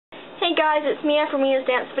Hey guys, it's Mia from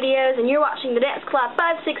MiasDanceVideos, and you're watching the Dance Collab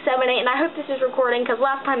 5, 6, 7, 8, and I hope this is recording because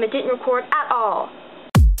last time it didn't record at all.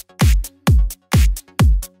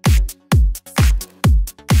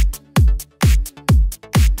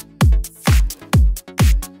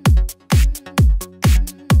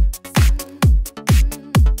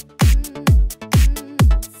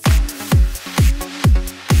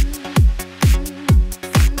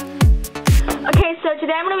 Okay, so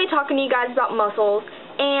today I'm going to be talking to you guys about muscles.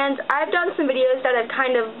 And I've done some videos that have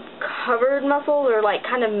kind of covered muscles or like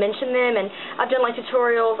kind of mentioned them, and I've done like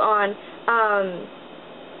tutorials on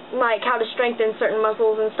like how to strengthen certain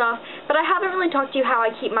muscles and stuff, but I haven't really talked to you how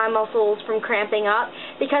I keep my muscles from cramping up,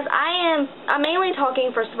 because I'm mainly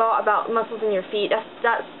talking first of all about muscles in your feet.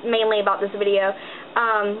 That's mainly about this video.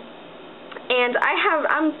 And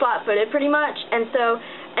I'm flat-footed pretty much, and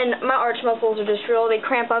my arch muscles are just they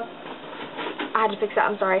cramp up. I had to fix that,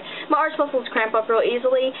 I'm sorry. My arch muscles cramp up real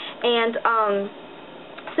easily, and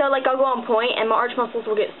so like I'll go on point and my arch muscles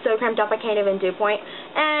will get so cramped up I can't even do point,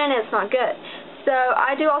 and it's not good. So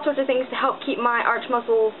I do all sorts of things to help keep my arch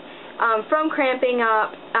muscles from cramping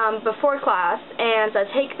up before class, and I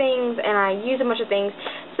take things and I use a bunch of things.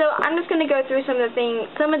 So I'm just going to go through some of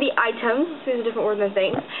the items, let's use a different word than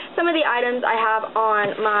things, some of the items I have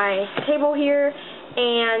on my table here,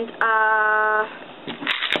 and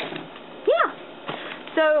yeah.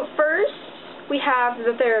 So first, we have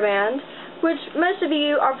the TheraBand, which most of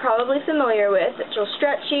you are probably familiar with. It's real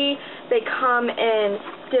stretchy. They come in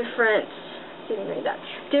different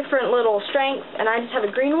little strengths, and I just have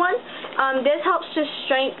a green one. This helps to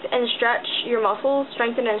strengthen and stretch your muscles,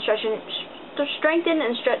 strengthen and stretch your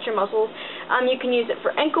muscles. You can use it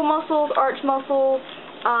for ankle muscles, arch muscles,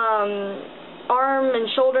 arm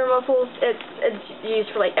and shoulder muscles. It's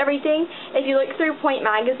used for like everything. If you look through Point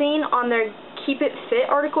Magazine on their Keep It Fit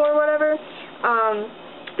article or whatever,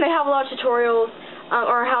 they have a lot of tutorials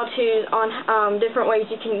or how-tos on different ways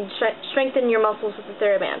you can strengthen your muscles with the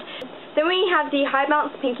TheraBand. Then we have the High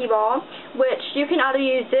Bounce Pinky Ball, which you can either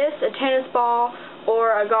use this, a tennis ball,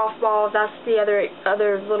 or a golf ball. That's the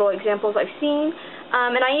other little examples I've seen.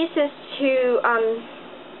 And I use this to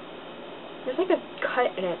there's like a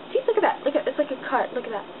cut in it. See, look at that. It's like a cut. Look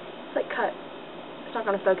at that. It's like cut. It's not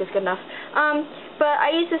going to focus good enough. But I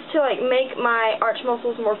use this to like make my arch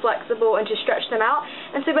muscles more flexible and to stretch them out.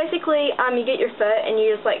 And so basically, you get your foot and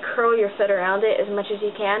you just like curl your foot around it as much as you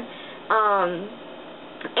can.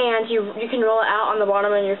 And you can roll it out on the bottom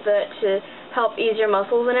of your foot to help ease your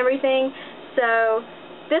muscles and everything. So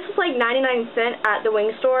this was like 99¢ at the wing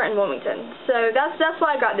store in Wilmington. So that's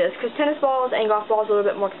why I got this, because tennis balls and golf balls are a little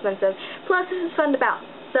bit more expensive. Plus, this is fun to bounce.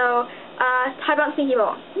 So, High Bounce Pinky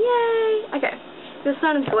Ball. Yay! Okay. The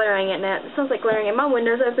sun is glaring in it. The sun's like glaring in. My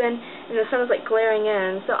window's open, and the sun is like glaring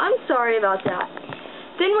in. So I'm sorry about that.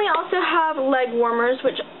 Then we also have leg warmers,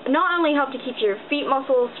 which not only help to keep your feet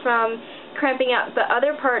muscles from cramping up, but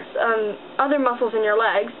other parts, other muscles in your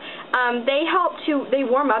legs. They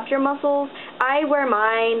warm up your muscles. I wear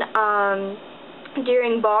mine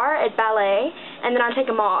during bar at ballet, and then I take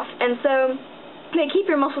them off. And so they keep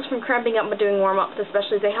your muscles from cramping up by doing warm-ups,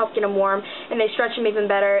 especially. They help get them warm, and they stretch them even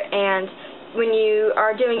better. And when you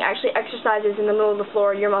are doing actually exercises in the middle of the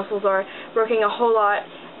floor, your muscles are working a whole lot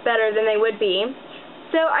better than they would be.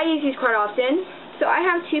 So I use these quite often. So I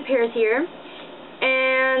have two pairs here,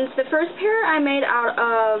 and the first pair I made out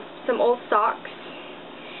of some old socks,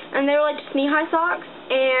 and they were like just knee-high socks,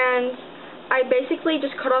 and I basically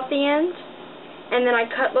just cut off the end, and then I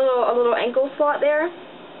cut a little ankle slot there,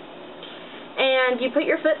 and you put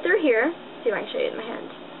your foot through here. Let's see if I can show you in my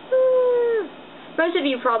hand. Most of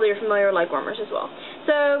you probably are familiar with leg warmers as well.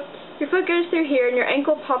 So your foot goes through here, and your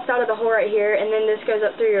ankle pops out of the hole right here, and then this goes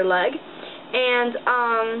up through your leg. And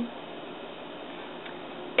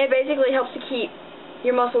it basically helps to keep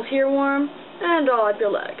your muscles here warm and all up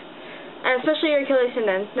your leg. And especially your Achilles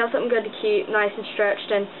tendon. That's something good to keep nice and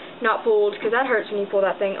stretched and not pulled, because that hurts when you pull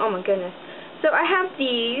that thing. Oh my goodness. So I have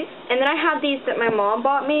these, and then I have these that my mom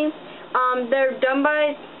bought me. They're done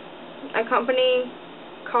by a company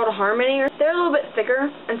called Harmony. They're a little bit thicker,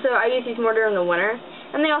 and so I use these more during the winter.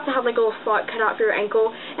 And they also have like a little slot cut out for your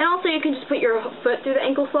ankle, and also you can just put your foot through the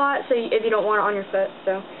ankle slot, so if you don't want it on your foot.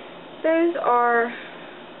 So those are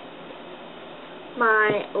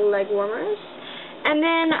my leg warmers. And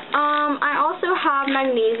then I also have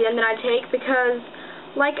magnesium that I take because,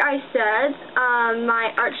 like I said,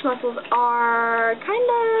 my arch muscles are kind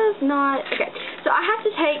of not okay. So I have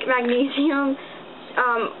to take magnesium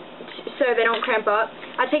so they don't cramp up.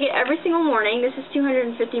 I take it every single morning. This is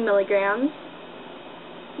 250 milligrams.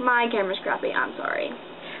 My camera's crappy, I'm sorry.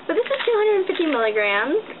 But this is 250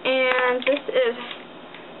 milligrams, and this is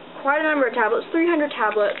quite a number of tablets, 300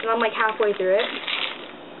 tablets, and I'm like halfway through it.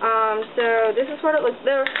 So this is what it looks.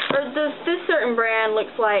 This certain brand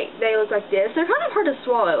looks like they look like this. They're kind of hard to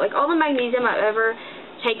swallow. Like all the magnesium I've ever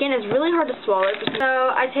taken is really hard to swallow. So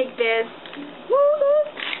I take this,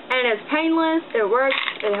 and it's painless. It works.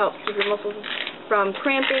 It helps keep your muscles from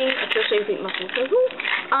cramping, especially your feet muscles. So,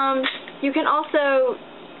 you can also.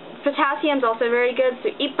 Potassium's also very good,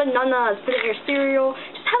 so eat bananas, put it in your cereal.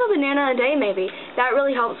 Just have a banana a day maybe. That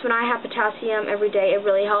really helps. When I have potassium every day, it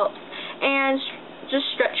really helps. And just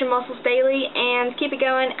stretch your muscles daily and keep it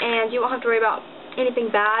going, and you won't have to worry about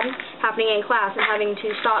anything bad happening in class and having to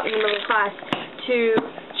stop in the middle of class to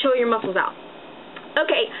chill your muscles out.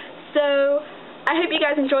 Okay, so I hope you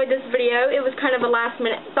guys enjoyed this video. It was kind of a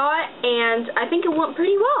last-minute thought, and I think it went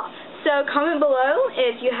pretty well. So comment below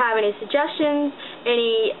if you have any suggestions,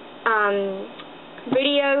 any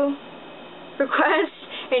video requests,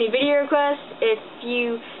 if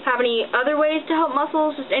you have any other ways to help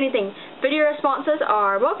muscles, just anything. Video responses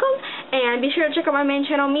are welcome, and be sure to check out my main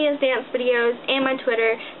channel, MiasDanceVideos, and my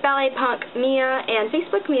Twitter, Ballet Punk Mia, and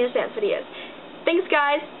Facebook, MiasDanceVideos. Thanks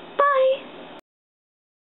guys, bye!